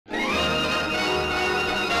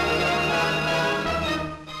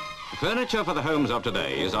Furniture for the homes of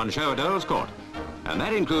today is on show at Earls Court, and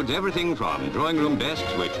that includes everything from drawing room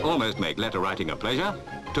desks, which almost make letter writing a pleasure,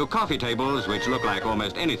 to coffee tables, which look like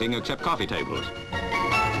almost anything except coffee tables.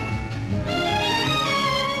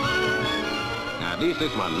 At least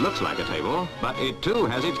this one looks like a table, but it too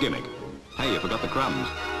has its gimmick. Hey, you forgot the crumbs.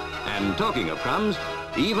 And talking of crumbs,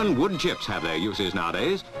 even wood chips have their uses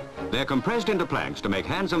nowadays. They're compressed into planks to make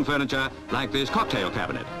handsome furniture like this cocktail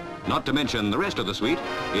cabinet. Not to mention the rest of the suite,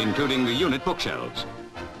 including the unit bookshelves.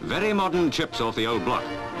 Very modern chips off the old block.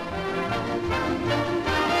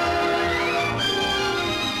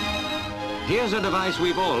 Here's a device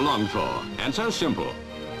we've all longed for, and so simple.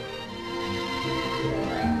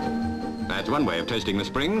 That's one way of testing the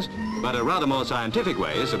springs, but a rather more scientific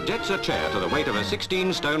way subjects a chair to the weight of a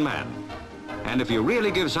 16-stone man. And if you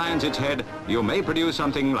really give science its head, you may produce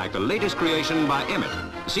something like the latest creation by Emmett,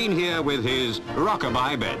 seen here with his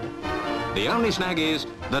rockabye bed. The only snag is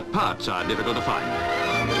that parts are difficult to find.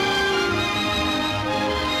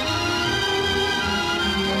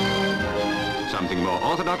 Something more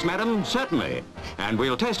orthodox, madam? Certainly. And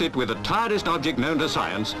we'll test it with the tiredest object known to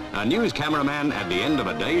science, a news cameraman at the end of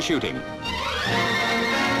a day's shooting.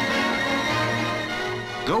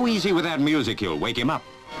 Go easy with that music, you'll wake him up.